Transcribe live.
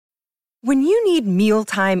When you need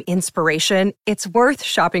mealtime inspiration, it's worth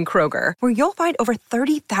shopping Kroger, where you'll find over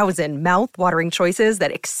 30,000 mouth-watering choices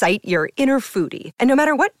that excite your inner foodie. And no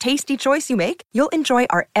matter what tasty choice you make, you'll enjoy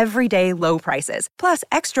our everyday low prices, plus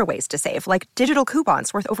extra ways to save, like digital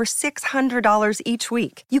coupons worth over $600 each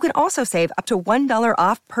week. You can also save up to $1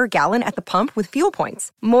 off per gallon at the pump with fuel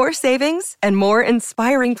points. More savings and more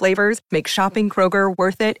inspiring flavors make shopping Kroger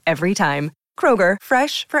worth it every time. Kroger,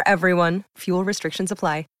 fresh for everyone. Fuel restrictions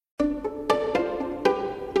apply.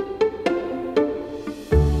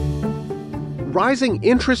 Rising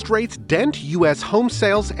interest rates dent U.S. home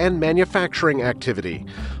sales and manufacturing activity.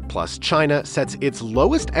 Plus, China sets its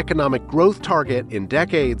lowest economic growth target in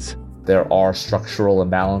decades. There are structural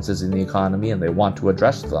imbalances in the economy, and they want to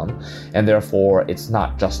address them. And therefore, it's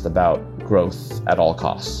not just about growth at all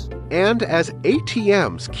costs. And as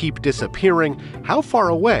ATMs keep disappearing, how far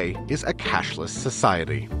away is a cashless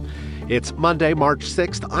society? It's Monday, March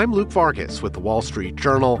 6th. I'm Luke Vargas with The Wall Street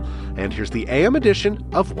Journal, and here's the AM edition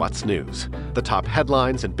of What's News, the top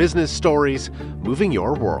headlines and business stories moving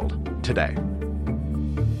your world today.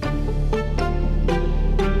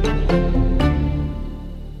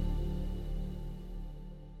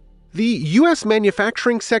 The U.S.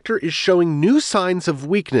 manufacturing sector is showing new signs of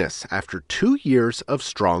weakness after 2 years of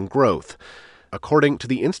strong growth. According to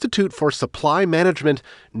the Institute for Supply Management,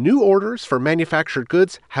 new orders for manufactured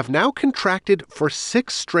goods have now contracted for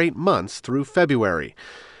 6 straight months through February.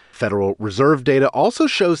 Federal Reserve data also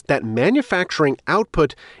shows that manufacturing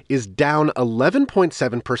output is down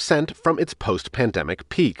 11.7% from its post-pandemic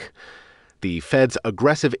peak. The Fed's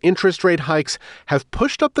aggressive interest rate hikes have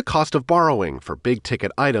pushed up the cost of borrowing for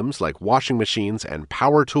big-ticket items like washing machines and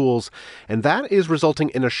power tools, and that is resulting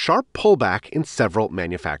in a sharp pullback in several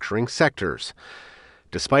manufacturing sectors.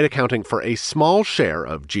 Despite accounting for a small share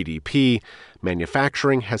of GDP,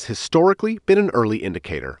 manufacturing has historically been an early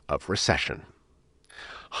indicator of recession.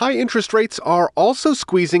 High interest rates are also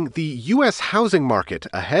squeezing the U.S. housing market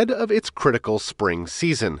ahead of its critical spring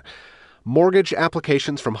season. Mortgage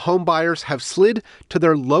applications from home buyers have slid to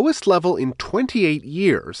their lowest level in 28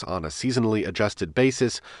 years on a seasonally adjusted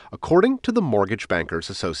basis, according to the Mortgage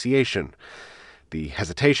Bankers Association. The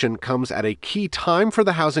hesitation comes at a key time for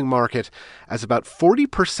the housing market, as about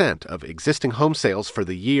 40% of existing home sales for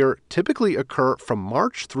the year typically occur from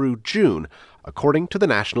March through June, according to the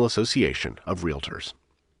National Association of Realtors.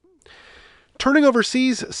 Turning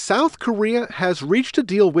overseas, South Korea has reached a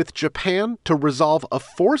deal with Japan to resolve a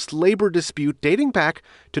forced labor dispute dating back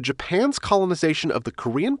to Japan's colonization of the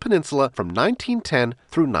Korean peninsula from 1910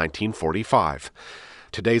 through 1945.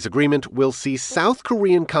 Today's agreement will see South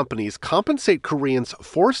Korean companies compensate Koreans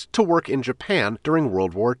forced to work in Japan during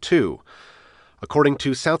World War II. According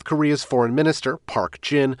to South Korea's Foreign Minister, Park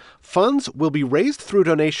Jin, funds will be raised through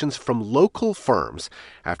donations from local firms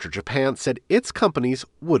after Japan said its companies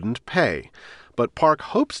wouldn't pay. But Park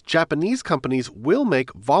hopes Japanese companies will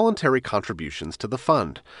make voluntary contributions to the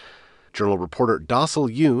fund. Journal reporter Dassel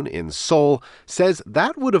Yoon in Seoul says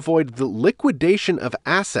that would avoid the liquidation of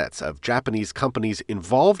assets of Japanese companies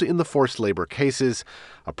involved in the forced labor cases,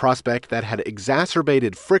 a prospect that had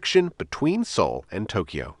exacerbated friction between Seoul and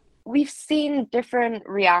Tokyo. We've seen different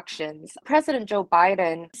reactions. President Joe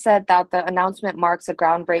Biden said that the announcement marks a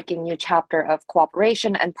groundbreaking new chapter of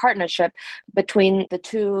cooperation and partnership between the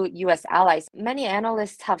two U.S. allies. Many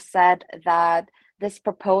analysts have said that this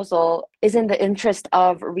proposal is in the interest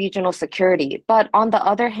of regional security. But on the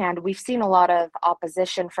other hand, we've seen a lot of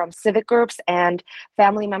opposition from civic groups and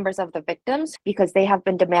family members of the victims because they have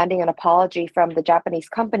been demanding an apology from the Japanese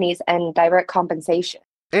companies and direct compensation.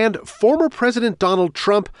 And former President Donald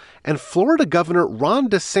Trump and Florida Governor Ron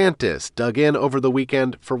DeSantis dug in over the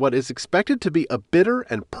weekend for what is expected to be a bitter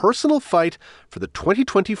and personal fight for the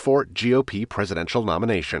 2024 GOP presidential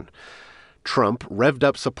nomination. Trump revved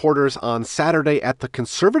up supporters on Saturday at the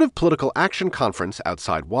Conservative Political Action Conference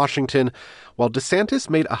outside Washington, while DeSantis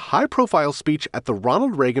made a high-profile speech at the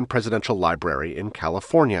Ronald Reagan Presidential Library in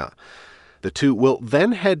California. The two will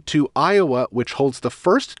then head to Iowa, which holds the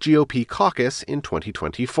first GOP caucus in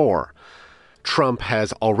 2024. Trump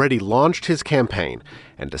has already launched his campaign,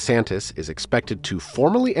 and DeSantis is expected to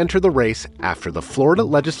formally enter the race after the Florida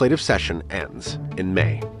legislative session ends in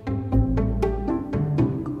May.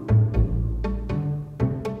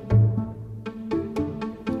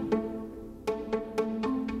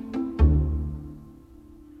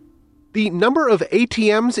 The number of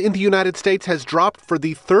ATMs in the United States has dropped for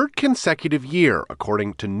the third consecutive year,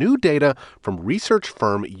 according to new data from research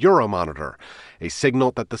firm Euromonitor, a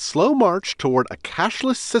signal that the slow march toward a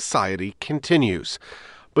cashless society continues.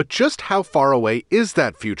 But just how far away is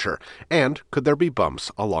that future, and could there be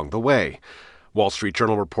bumps along the way? Wall Street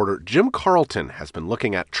Journal reporter Jim Carlton has been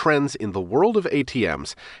looking at trends in the world of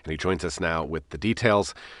ATMs, and he joins us now with the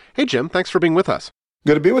details. Hey, Jim, thanks for being with us.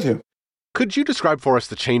 Good to be with you. Could you describe for us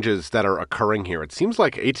the changes that are occurring here? It seems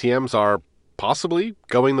like ATMs are possibly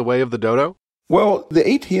going the way of the dodo. Well, the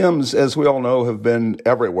ATMs, as we all know, have been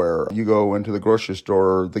everywhere. You go into the grocery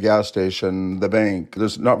store, the gas station, the bank.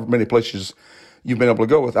 There's not many places you've been able to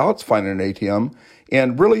go without finding an ATM.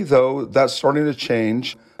 And really, though, that's starting to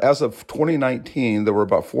change. As of 2019, there were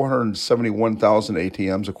about 471,000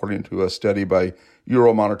 ATMs, according to a study by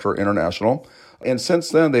Euromonitor International. And since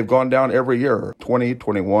then, they've gone down every year.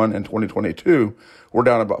 2021 and 2022, we're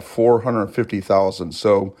down about 450,000.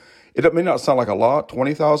 So it may not sound like a lot,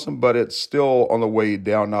 20,000, but it's still on the way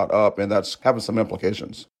down, not up, and that's having some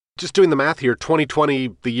implications. Just doing the math here,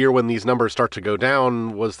 2020, the year when these numbers start to go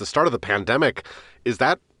down, was the start of the pandemic. Is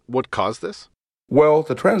that what caused this? Well,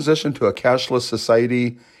 the transition to a cashless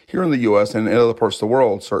society here in the U.S. and in other parts of the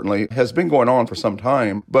world certainly has been going on for some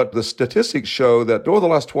time. But the statistics show that over the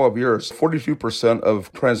last 12 years, 42%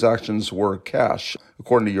 of transactions were cash,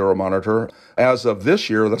 according to Euromonitor. As of this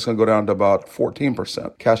year, that's going to go down to about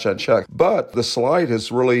 14%, cash and check. But the slide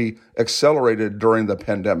has really accelerated during the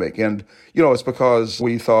pandemic. And, it's because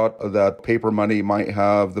we thought that paper money might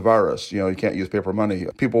have the virus. You can't use paper money.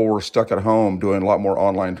 People were stuck at home doing a lot more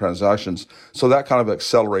online transactions. So that kind of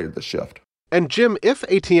accelerated the shift. And Jim, if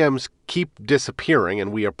ATMs keep disappearing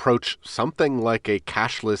and we approach something like a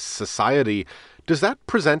cashless society, does that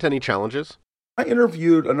present any challenges? I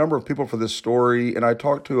interviewed a number of people for this story, and I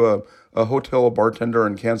talked to a hotel bartender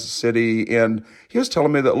in Kansas City, and he was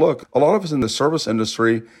telling me that, look, a lot of us in the service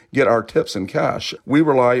industry get our tips in cash. We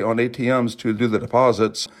rely on ATMs to do the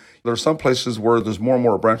deposits. There are some places where there's more and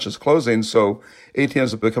more branches closing, so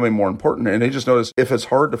ATMs are becoming more important. And they just noticed if it's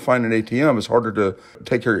hard to find an ATM, it's harder to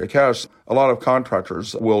take care of your cash. A lot of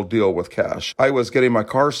contractors will deal with cash. I was getting my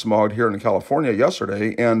car smogged here in California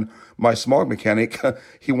yesterday, and my smog mechanic,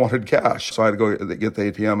 he wanted cash. So I had to go get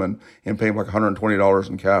the ATM and pay him like $120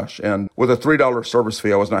 in cash. And with a $3 service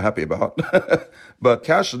fee, I was not happy about. But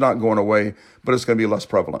cash is not going away, but it's going to be less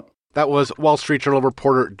prevalent. That was Wall Street Journal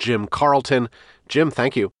reporter Jim Carlton. Jim,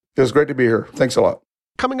 thank you. It was great to be here. Thanks a lot.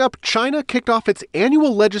 Coming up, China kicked off its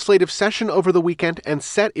annual legislative session over the weekend and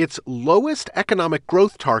set its lowest economic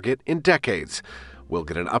growth target in decades. We'll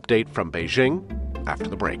get an update from Beijing after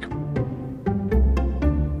the break.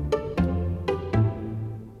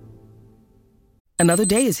 Another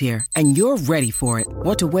day is here, and you're ready for it.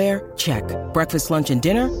 What to wear? Check. Breakfast, lunch, and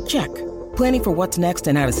dinner? Check. Planning for what's next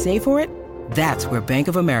and how to save for it? That's where Bank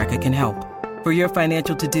of America can help. For your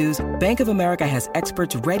financial to-dos, Bank of America has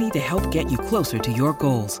experts ready to help get you closer to your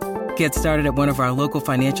goals. Get started at one of our local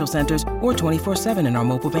financial centers or 24/7 in our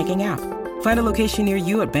mobile banking app. Find a location near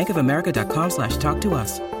you at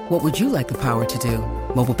bankofamerica.com/talktous. What would you like the power to do?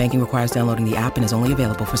 Mobile banking requires downloading the app and is only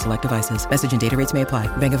available for select devices. Message and data rates may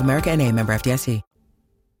apply. Bank of America N.A., member FDIC.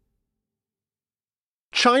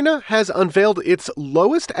 China has unveiled its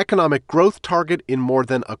lowest economic growth target in more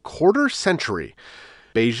than a quarter century.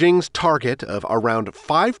 Beijing's target of around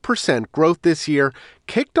 5% growth this year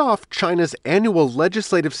kicked off China's annual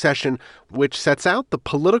legislative session, which sets out the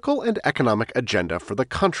political and economic agenda for the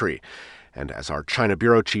country. And as our China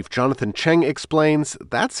Bureau Chief Jonathan Cheng explains,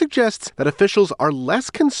 that suggests that officials are less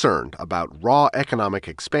concerned about raw economic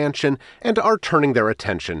expansion and are turning their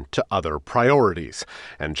attention to other priorities.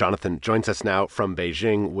 And Jonathan joins us now from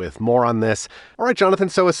Beijing with more on this. All right, Jonathan,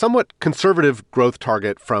 so a somewhat conservative growth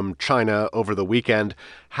target from China over the weekend.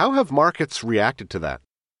 How have markets reacted to that?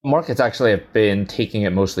 Markets actually have been taking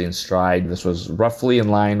it mostly in stride. This was roughly in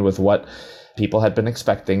line with what people had been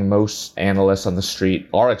expecting. Most analysts on the street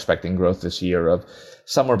are expecting growth this year of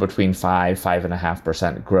somewhere between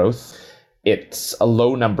 5.5% growth. It's a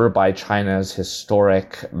low number by China's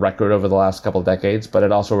historic record over the last couple of decades, but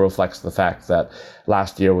it also reflects the fact that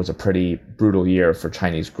last year was a pretty brutal year for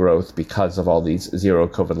Chinese growth because of all these zero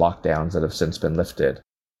COVID lockdowns that have since been lifted.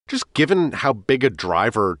 Just given how big a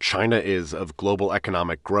driver China is of global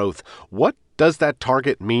economic growth, what does that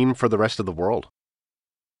target mean for the rest of the world?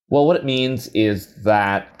 Well, what it means is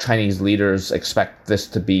that Chinese leaders expect this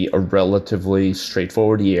to be a relatively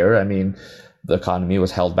straightforward year. I mean, the economy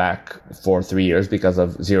was held back for 3 years because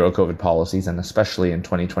of zero COVID policies, and especially in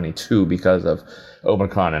 2022 because of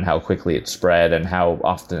Omicron and how quickly it spread and how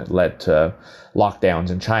often it led to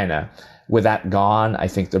lockdowns in China. With that gone, I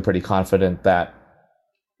think they're pretty confident that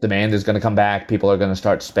demand is going to come back, people are going to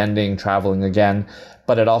start spending, traveling again,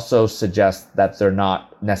 but it also suggests that they're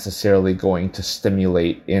not necessarily going to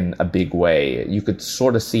stimulate in a big way. You could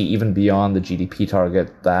sort of see even beyond the GDP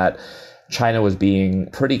target that China was being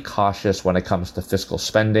pretty cautious when it comes to fiscal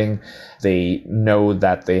spending. They know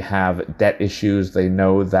that they have debt issues. They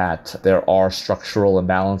know that there are structural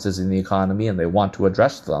imbalances in the economy and they want to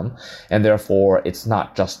address them. And therefore, it's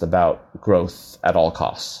not just about growth at all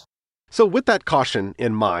costs. So with that caution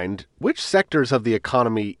in mind, which sectors of the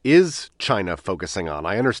economy is China focusing on?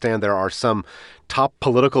 I understand there are some top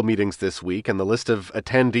political meetings this week, and the list of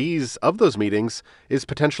attendees of those meetings is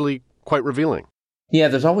potentially quite revealing. Yeah,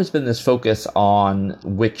 there's always been this focus on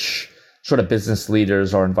which sort of business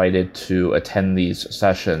leaders are invited to attend these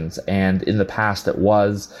sessions. And in the past, it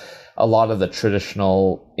was a lot of the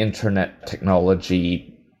traditional internet technology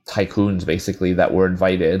tycoons, basically, that were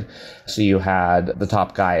invited. So you had the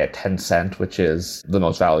top guy at Tencent, which is the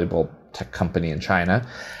most valuable tech company in China,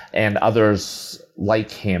 and others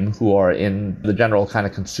like him who are in the general kind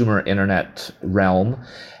of consumer internet realm.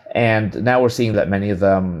 And now we're seeing that many of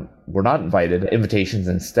them were not invited. Invitations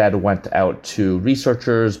instead went out to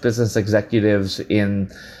researchers, business executives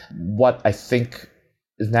in what I think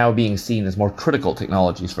is now being seen as more critical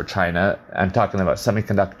technologies for China. I'm talking about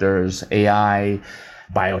semiconductors, AI,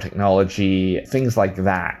 biotechnology, things like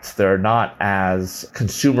that. They're not as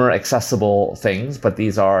consumer accessible things, but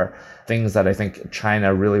these are things that I think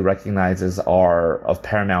China really recognizes are of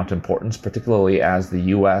paramount importance, particularly as the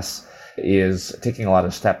US is taking a lot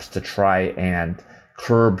of steps to try and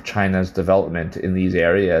curb China's development in these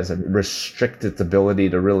areas and restrict its ability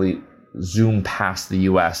to really zoom past the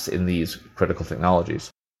US in these critical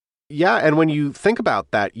technologies. Yeah, and when you think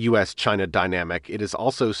about that US-China dynamic, it is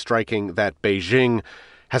also striking that Beijing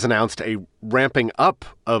has announced a ramping up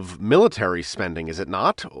of military spending, is it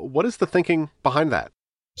not? What is the thinking behind that?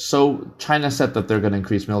 So China said that they're going to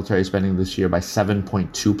increase military spending this year by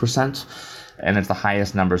 7.2%, and it's the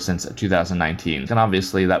highest number since 2019. And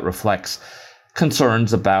obviously that reflects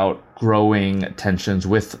concerns about growing tensions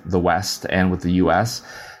with the West and with the US.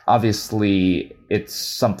 Obviously, it's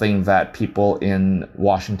something that people in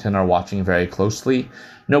Washington are watching very closely.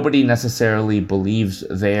 Nobody necessarily believes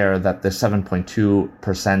there that the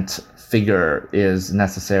 7.2% figure is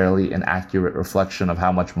necessarily an accurate reflection of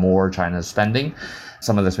how much more China is spending.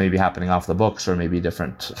 Some of this may be happening off the books or maybe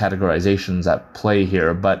different categorizations at play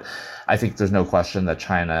here, but I think there's no question that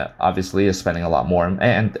China obviously is spending a lot more.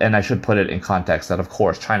 And I should put it in context that, of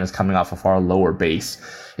course, China's coming off a far lower base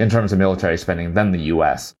in terms of military spending than the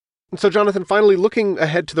US. So, Jonathan, finally, looking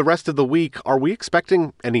ahead to the rest of the week, are we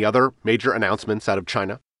expecting any other major announcements out of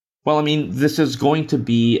China? Well, I mean, this is going to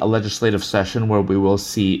be a legislative session where we will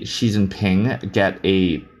see Xi Jinping get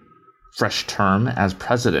a fresh term as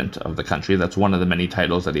president of the country. That's one of the many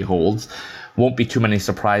titles that he holds. Won't be too many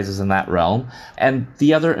surprises in that realm. And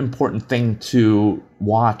the other important thing to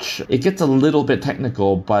watch, it gets a little bit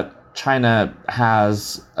technical, but China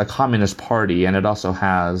has a communist party and it also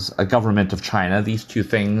has a government of China. These two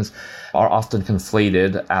things are often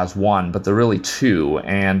conflated as one, but they're really two.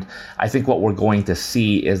 And I think what we're going to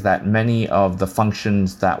see is that many of the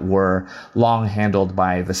functions that were long handled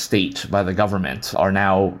by the state, by the government, are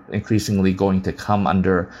now increasingly going to come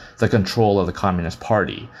under the control of the Communist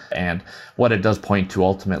Party. And what it does point to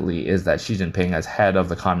ultimately is that Xi Jinping, as head of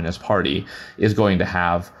the Communist Party, is going to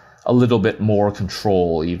have a little bit more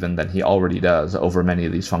control even than he already does over many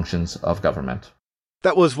of these functions of government.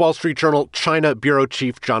 That was Wall Street Journal China Bureau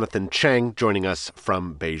Chief Jonathan Chang joining us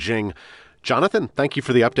from Beijing. Jonathan, thank you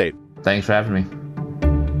for the update. Thanks for having me.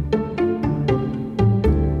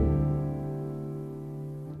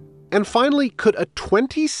 And finally, could a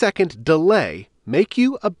 20-second delay make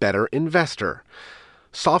you a better investor?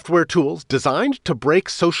 Software tools designed to break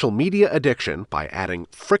social media addiction by adding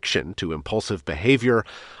friction to impulsive behavior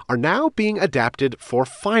are now being adapted for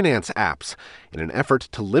finance apps in an effort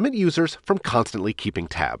to limit users from constantly keeping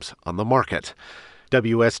tabs on the market.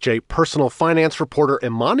 WSJ personal finance reporter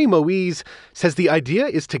Imani Moise says the idea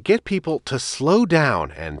is to get people to slow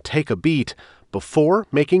down and take a beat before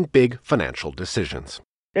making big financial decisions.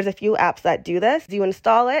 There's a few apps that do this. You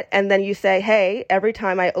install it, and then you say, hey, every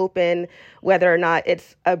time I open, whether or not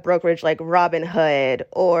it's a brokerage like Robinhood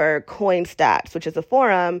or CoinStacks, which is a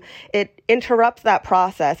forum, it interrupts that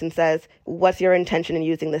process and says, what's your intention in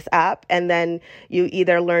using this app? And then you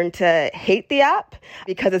either learn to hate the app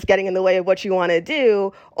because it's getting in the way of what you want to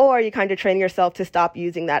do, or you kind of train yourself to stop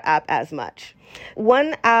using that app as much.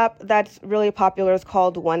 One app that's really popular is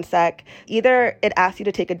called OneSec. Either it asks you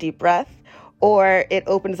to take a deep breath, or it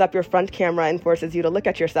opens up your front camera and forces you to look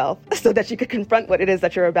at yourself so that you could confront what it is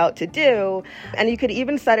that you're about to do. And you could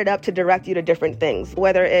even set it up to direct you to different things,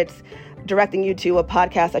 whether it's directing you to a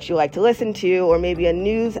podcast that you like to listen to, or maybe a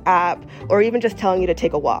news app, or even just telling you to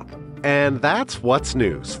take a walk. And that's What's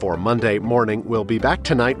News for Monday morning. We'll be back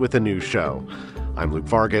tonight with a new show. I'm Luke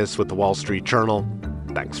Vargas with The Wall Street Journal.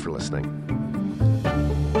 Thanks for listening.